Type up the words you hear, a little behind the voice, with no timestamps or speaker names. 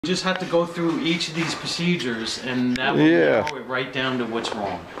You just have to go through each of these procedures, and that will narrow it right down to what's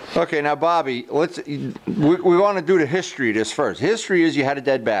wrong. Okay, now Bobby, we want to do the history of this first. History is you had a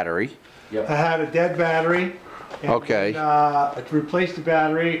dead battery. Yep. I had a dead battery. And okay. To replace the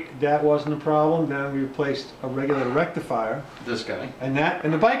battery, that wasn't a problem. Then we replaced a regulator rectifier. This guy.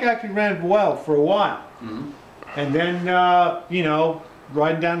 And the bike actually ran well for a while. Mm-hmm. And then, you know,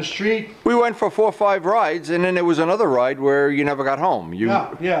 riding down the street. We went for 4 or 5 rides, and then there was another ride where you never got home.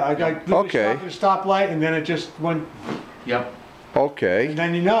 Yeah, I got stopped at a stoplight, and then it just went. Yep. Okay. And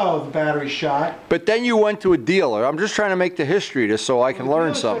then you know the battery shot. But then you went to a dealer. I'm just trying to make the history of this so I can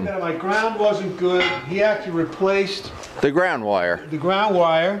learn something. Said that my ground wasn't good. He actually replaced the ground wire. The ground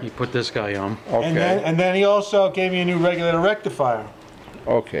wire. You put this guy on. Okay. And then he also gave me a new regulator rectifier.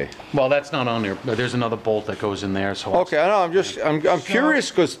 Okay. Well, that's not on there, but there's another bolt that goes in there. So okay, I know. I'm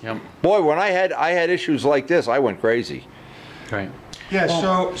curious because boy, when I had issues like this, I went crazy. Right. Yeah.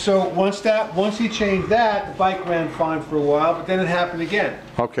 So once he changed that, the bike ran fine for a while, but then it happened again.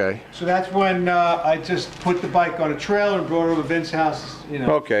 Okay. So that's when I just put the bike on a trailer and brought it over to Vince's house. You know.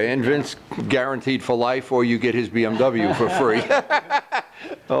 Okay, and Vince guaranteed for life, or you get his BMW for free.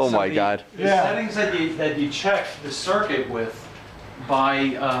 Oh so my God. The settings that you check the circuit with by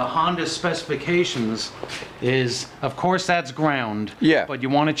Honda specifications is, of course, that's ground. Yeah. But you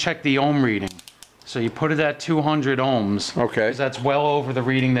want to check the ohm reading. So you put it at 200 ohms. Okay. Because that's well over the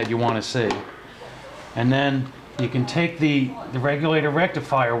reading that you want to see. And then you can take the regulator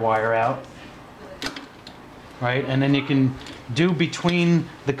rectifier wire out, right? And then you can do between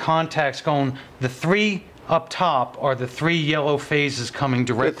the contacts going, the 3 up top are the 3 yellow phases coming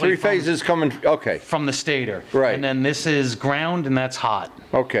directly. The 3 phases coming, okay. From the stator. Right. And then this is ground and that's hot.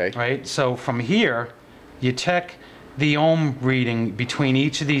 Okay. Right? So from here, you check the ohm reading between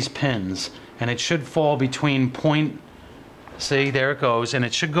each of these pins, and it should fall between see, there it goes, and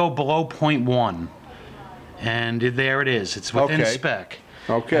it should go below 0.1. And there it is. It's within spec.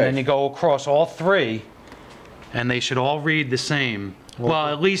 Okay. And then you go across all 3, and they should all read the same. Well,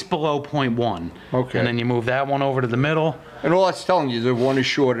 at least below 0.1. Okay. And then you move that one over to the middle. And all that's telling you the one is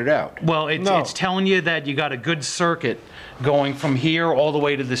shorted out. Well, it's telling you that you got a good circuit going from here all the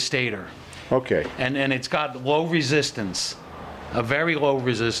way to the stator. Okay. And it's got low resistance, a very low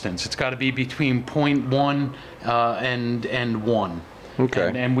resistance. It's got to be between 0.1 and 1.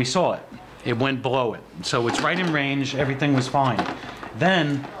 Okay. And we saw it. It went below it. So it's right in range. Everything was fine.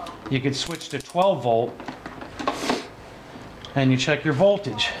 Then you could switch to 12 volt. And you check your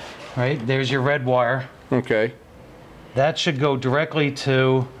voltage, right? There's your red wire. Okay. That should go directly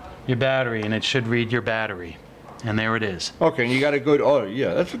to your battery, and it should read your battery. And there it is. Okay, and you got a good, oh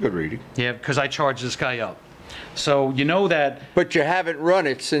yeah, that's a good reading. Yeah, because I charged this guy up. So you know that. But you haven't run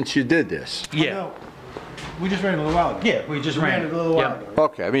it since you did this. Yeah. We just ran it a little while ago. Yeah, we just ran it a little while ago.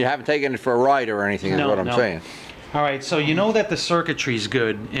 Okay, I mean you haven't taken it for a ride or anything, is what I'm saying. All right, so you know that the circuitry's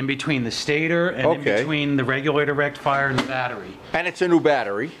good in between the stator and in between the regulator rectifier and the battery. And it's a new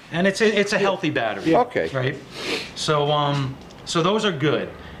battery. And it's a healthy battery. Okay. Right? So so those are good.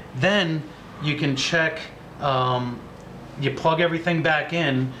 Then you can check, you plug everything back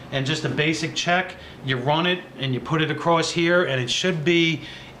in, and just a basic check, you run it and you put it across here, and it should be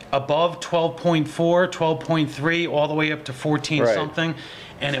above 12.4, 12.3, all the way up to 14 something.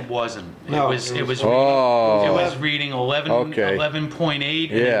 And it wasn't. No, it was reading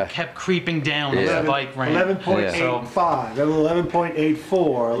 11.8, and it kept creeping down as the bike ran. 11.85, 11.84,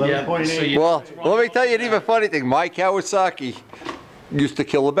 11.8. Well, let me tell you an even funny thing. My Kawasaki used to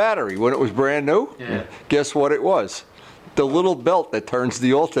kill a battery when it was brand new. Yeah. Guess what it was? The little belt that turns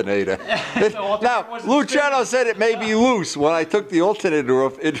the alternator. Now, Luciano said it may be loose. When I took the alternator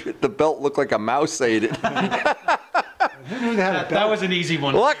off, the belt looked like a mouse ate it. That was an easy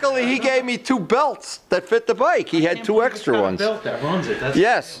one. Luckily, he gave me 2 belts that fit the bike. He had 2 extra ones. A belt that runs it.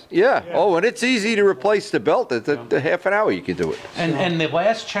 That's yeah. Oh, and it's easy to replace the belt. It's a half an hour you can do it. And the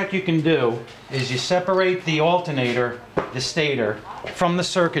last check you can do is you separate the alternator, the stator, from the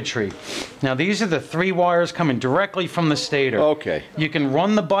circuitry. Now these are the 3 wires coming directly from the stator. Okay. You can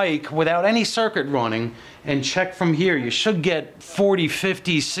run the bike without any circuit running and check from here. You should get 40,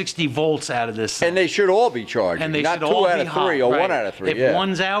 50, 60 volts out of this thing. And they should all be charging. And they not should 2 all out be of 3 hot, or right. 1 out of 3. If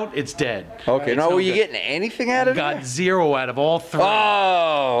one's out, it's dead. Okay. Now, were you getting anything out of it? Got 0 out of all 3.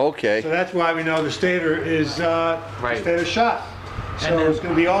 Oh, okay. So that's why we know the stator is the stator shot. So it's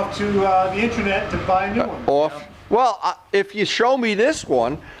going to be off to the internet to buy a new one. Off. Well, if you show me this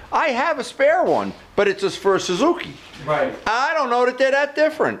one, I have a spare one, but it's just for a Suzuki. Right. I don't know that they're that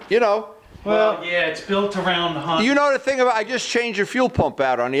different, you know. Well, yeah, it's built around Honda. You know the thing about, I just changed the fuel pump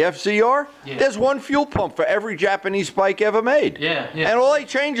out on the FZR. Yeah. There's one fuel pump for every Japanese bike ever made. Yeah, yeah. And all they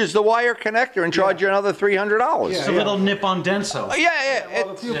change is the wire connector and charge you another $300. It's a little nip-on Denso. Yeah.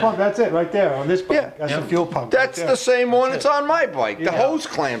 Well, the fuel pump, that's it right there on this bike. Yeah. That's the fuel pump. That's right the same one that's on my bike. The Yeah. hose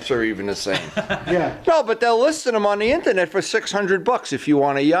clamps are even the same. Yeah. No, but they're listing them on the internet for $600 if you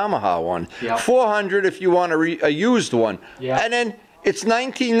want a Yamaha one. Yep. $400 if you want a used one. Yeah. And then it's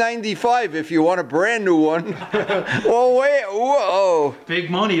 $19.95 if you want a brand new one. Well, wait, whoa.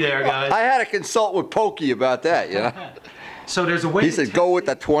 Big money there, guys. I had to consult with Pokey about that, you know. So there's a way. He said, go with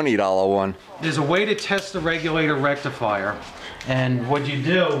the $20 one. There's a way to test the regulator rectifier, and what you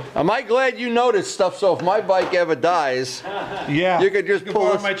do. Am I glad you know this stuff, so if my bike ever dies, Yeah. you could just pull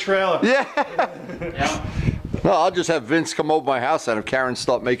borrow this. my trailer. Yeah. Yeah. No, I'll just have Vince come over my house and have Karen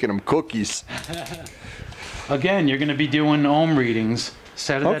start making them cookies. Again, you're going to be doing ohm readings,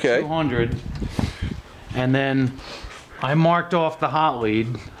 set it at 200, and then I marked off the hot lead.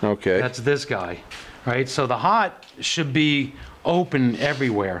 Okay. That's this guy, right? So the hot should be open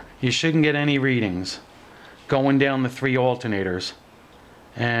everywhere. You shouldn't get any readings going down the 3 alternators,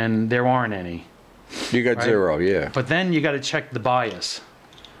 and there aren't any. You got Right. 0, yeah. But then you got to check the bias.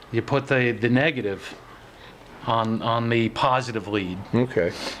 You put the negative on the positive lead,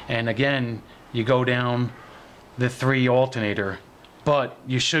 Okay. and again you go down the 3 alternator, but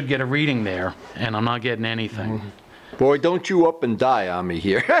you should get a reading there, and I'm not getting anything. Boy, don't you up and die on me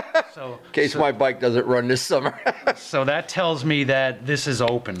here. So, In case my bike doesn't run this summer. so that tells me that this is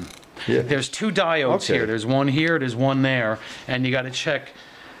open. Yeah. There's 2 diodes Okay. here. There's one here, there's one there, and you got to check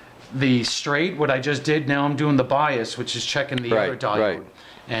the straight, what I just did. Now I'm doing the bias, which is checking the other Right, diode, right.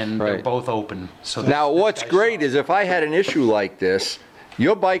 and they're Right. both open. So Now, what's great is if I had an issue like this,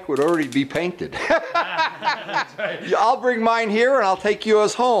 your bike would already be painted. I'll bring mine here and I'll take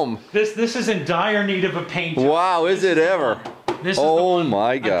yours home. this is in dire need of a paint job. Wow, is it ever? This is the Oh one.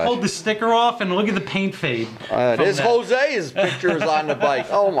 my I gosh. pulled the sticker off and look at the paint fade. from There's that. Jose's pictures on the bike.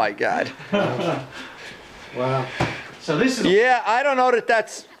 Oh my God. Wow. So this is Yeah, I don't know that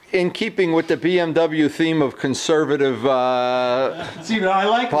that's in keeping with the BMW theme of conservative. See, but I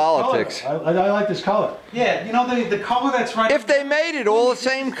like Politics. This color. I like this color. yeah, you know the color that's right. If they made it all the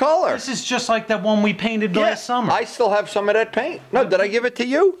same color. This is just like that one we painted last summer. I still have some of that paint. No, did I give it to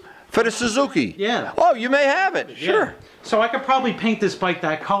you? For the Suzuki? Yeah. Oh, you may have it. Sure. So I could probably paint this bike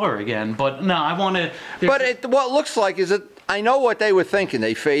that color again, but no, I want to. But what it looks like is that I know what they were thinking.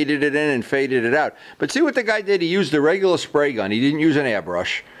 They faded it in and faded it out. But see what the guy did? He used a regular spray gun. He didn't use an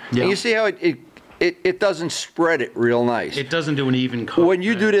airbrush. Yeah. And you see how it doesn't spread it real nice. It doesn't do an even color. When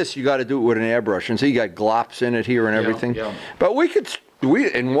you do this, you got to do it with an airbrush. And so you got glops in it here and everything. yeah. But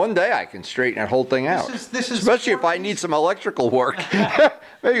in one day I can straighten that whole thing out. This is Especially if I need some electrical work.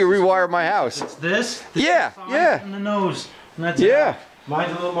 Maybe rewire my house. It's this. Yeah, side, yeah. And the nose. And that's Yeah.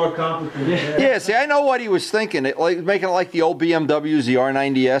 Mine's a little more complicated. Yeah, see, I know what he was thinking. Making it like the old BMWs, the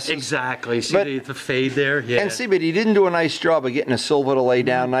R90S. Exactly. See But- the fade there? Yeah. And see, but he didn't do a nice job of getting a silver to lay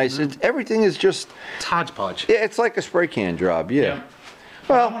down nice. Everything is just, It's hodgepodge. yeah, it's like a spray can job, yeah. Yeah.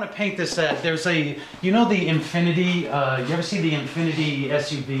 I want to paint this. There's a, you know, the Infinity. You ever see the Infinity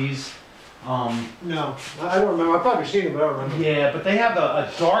SUVs? No, I don't remember. I've probably seen it, but I don't remember. Yeah, but they have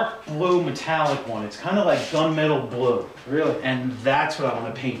a dark blue metallic one. It's kind of like gunmetal blue. Really? And that's what I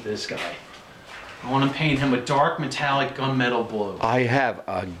want to paint this guy. I want to paint him a dark metallic gunmetal blue. I have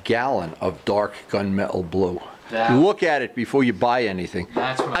a gallon of dark gunmetal blue. That- Look at it before you buy anything.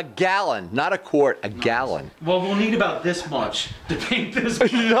 That's what A gallon, not a quart, a gallon. Well, we'll need about this much to paint this.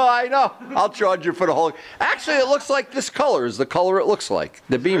 No, I know. I'll charge you for the whole. Actually, it looks like this color is the color it looks like.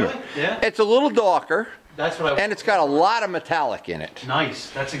 The Beamer. Really? Yeah. It's a little darker, That's what I want. and it's got a lot of metallic in it. Nice.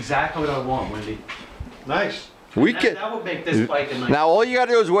 That's exactly what I want, Wendy. Nice. We That, could. that would make this bike a nice. Now all you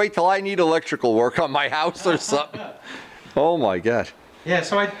gotta do is wait till I need electrical work on my house or something. Oh my God. Yeah,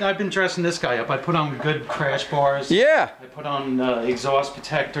 so I've been dressing this guy up. I put on good crash bars. Yeah. I put on exhaust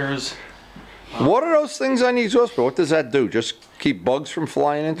protectors. What are those things on the exhaust? What does that do? Just keep bugs from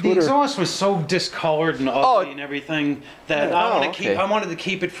flying into The it? Or? exhaust was so discolored and ugly and everything that I wanted to keep. okay. I wanted to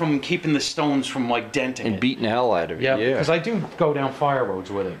keep it from keeping the stones from like denting And it. beating the hell out of it. Yeah, Yeah. because I do go down fire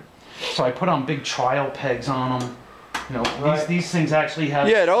roads with it. So I put on big trial pegs on them. You know, Right. these things actually have.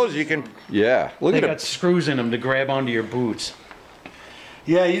 Yeah, those you can. Yeah. Look They at got it. screws in them to grab onto your boots.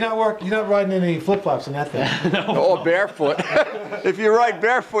 Yeah, you're not riding any flip flops in that thing. Oh, barefoot. If you ride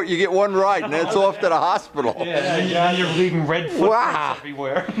barefoot, you get one ride, and it's off to the hospital. Yeah, you're leaving red footprints Wow.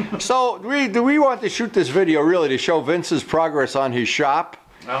 everywhere. So, do we want to shoot this video really to show Vince's progress on his shop?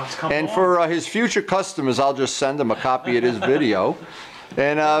 Well, it's coming And along. for his future customers, I'll just send them a copy of this video.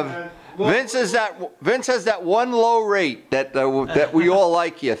 And Vince has that one low rate that that we all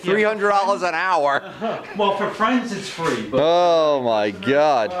like here, $300 an hour. Well, for friends it's free. But oh my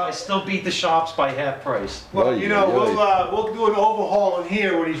God! I still beat the shops by half price. Well, you know, we'll do an overhaul in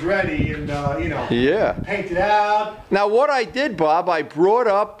here when he's ready, and you know, paint it out. Now, what I did, Bob, I brought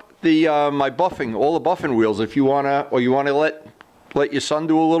up the my buffing, all the buffing wheels. If you wanna, or you wanna let your son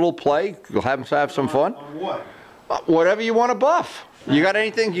do a little play, you'll have him have some fun. On what? Whatever you want to buff. You got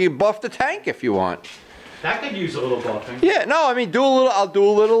anything? You can buff the tank if you want. That could use a little buffing. Yeah, no, I mean, I'll do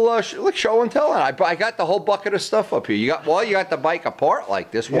a little like show and tell. I got the whole bucket of stuff up here. You got the bike apart like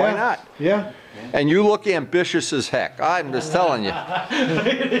this. Why not? Yeah. And you look ambitious as heck. I'm just telling you.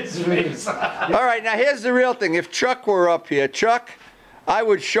 It's face. All right, now here's the real thing. If Chuck were up here, Chuck, I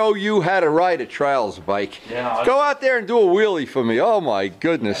would show you how to ride a trials bike. Yeah. Go out there and do a wheelie for me. Oh my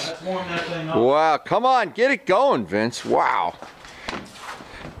goodness. Let's warm that thing up. Wow, come on, get it going, Vince. Wow.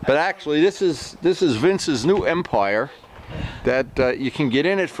 But actually, this is Vince's new empire that you can get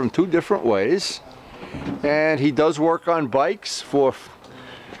in it from 2 different ways. And he does work on bikes for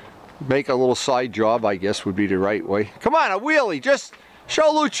make a little side job, I guess would be the right way. Come on, a wheelie. Just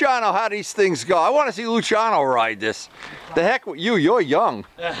show Luciano how these things go. I want to see Luciano ride this. The heck with you, you're young.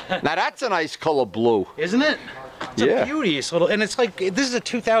 Now that's a nice color blue. Isn't it? It's a beauteous little, and it's like, this is a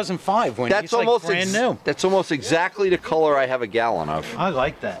 2005 one. That's it's almost like brand new. That's almost exactly the color I have a gallon of. I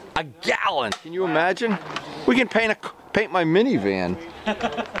like that. A gallon, can you imagine? We can paint my minivan.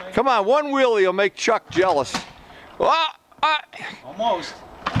 Come on, one wheelie will make Chuck jealous. Almost.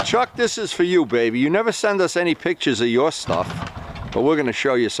 Chuck, this is for you, baby. You never send us any pictures of your stuff, but we're gonna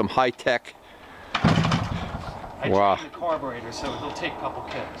show you some high tech. Wow. I changed the carburetor, so it'll take a couple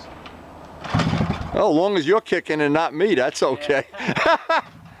kicks. Oh, as long as you're kicking and not me, that's okay. Yeah.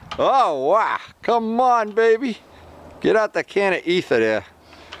 Oh, wow. Come on, baby. Get out the can of ether there.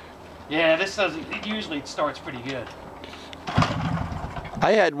 Yeah, this doesn't, usually it starts pretty good.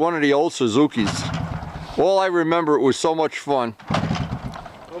 I had one of the old Suzukis. All I remember, it was so much fun.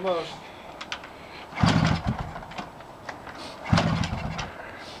 Almost.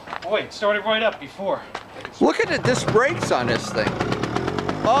 Oh, wait, it started right up before. Look at the disc brakes on this thing.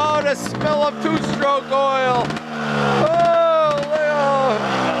 Oh, the smell of 2-stroke oil. Oh,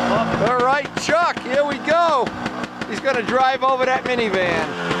 Leo. All right, Chuck, here we go. He's going to drive over that minivan.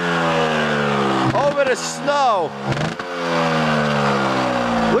 Over the snow.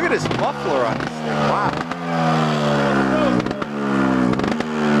 Look at this muffler on this thing. Wow.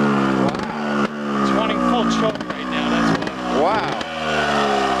 It's running full choke right now, that's why. Wow.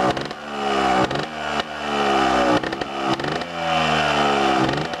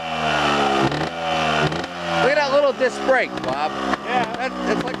 Disc brake, Bob. Yeah.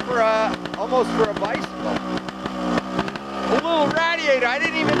 That's like for almost for a bicycle. A little radiator. I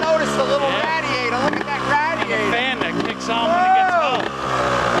didn't even notice the little radiator. Look at that radiator. The fan that kicks on when it gets hot.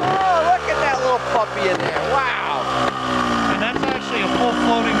 Oh, look at that little puppy in there. Wow. And that's actually a full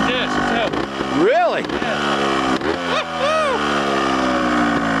floating disc too. Really? Yeah.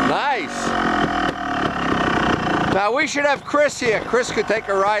 Nice. Now we should have Chris here. Chris could take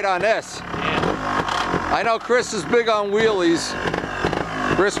a ride on this. I know Chris is big on wheelies.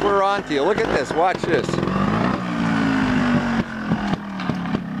 Chris, we're on to you. Look at this. Watch this.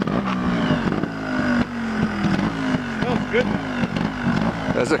 Oh, good.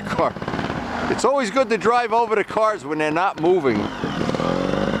 There's a car. It's always good to drive over the cars when they're not moving.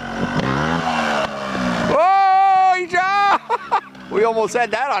 Oh, we almost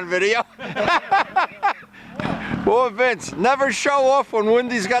had that on video. Poor Vince. Never show off when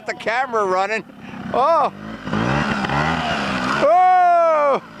Wendy's got the camera running. Oh!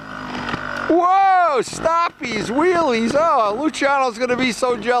 Whoa! Whoa! Stoppies, wheelies. Oh, Luciano's gonna be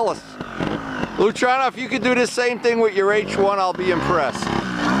so jealous. Luciano, if you could do the same thing with your H1, I'll be impressed.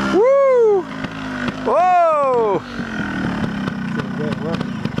 Woo! Whoa!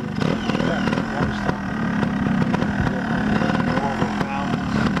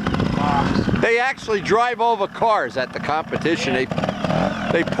 They actually drive over cars at the competition.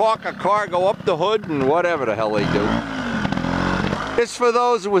 They park a car, go up the hood, and whatever the hell they do. It's for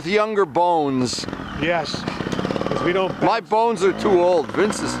those with younger bones. Yes. Because we don't. My bones are too old.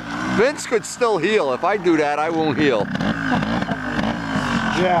 Vince could still heel. If I do that, I won't heel.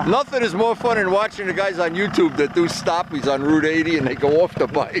 Yeah. Nothing is more fun than watching the guys on YouTube that do stoppies on Route 80 and they go off the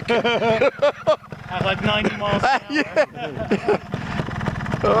bike. At like 90 miles an hour. Yeah.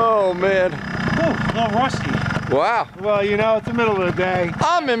 Oh man. Oh, a little rusty. Wow. Well, you know, it's the middle of the day.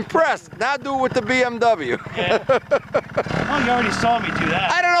 I'm impressed. Now do it with the BMW. Yeah. Well, you already saw me do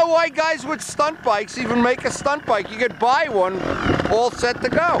that. I don't know why guys with stunt bikes even make a stunt bike. You could buy one all set to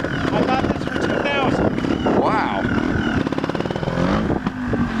go. I got this for $2,000. Wow.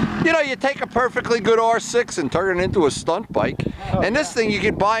 You know, you take a perfectly good R6 and turn it into a stunt bike. And this thing you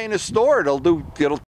could buy in a store. It'll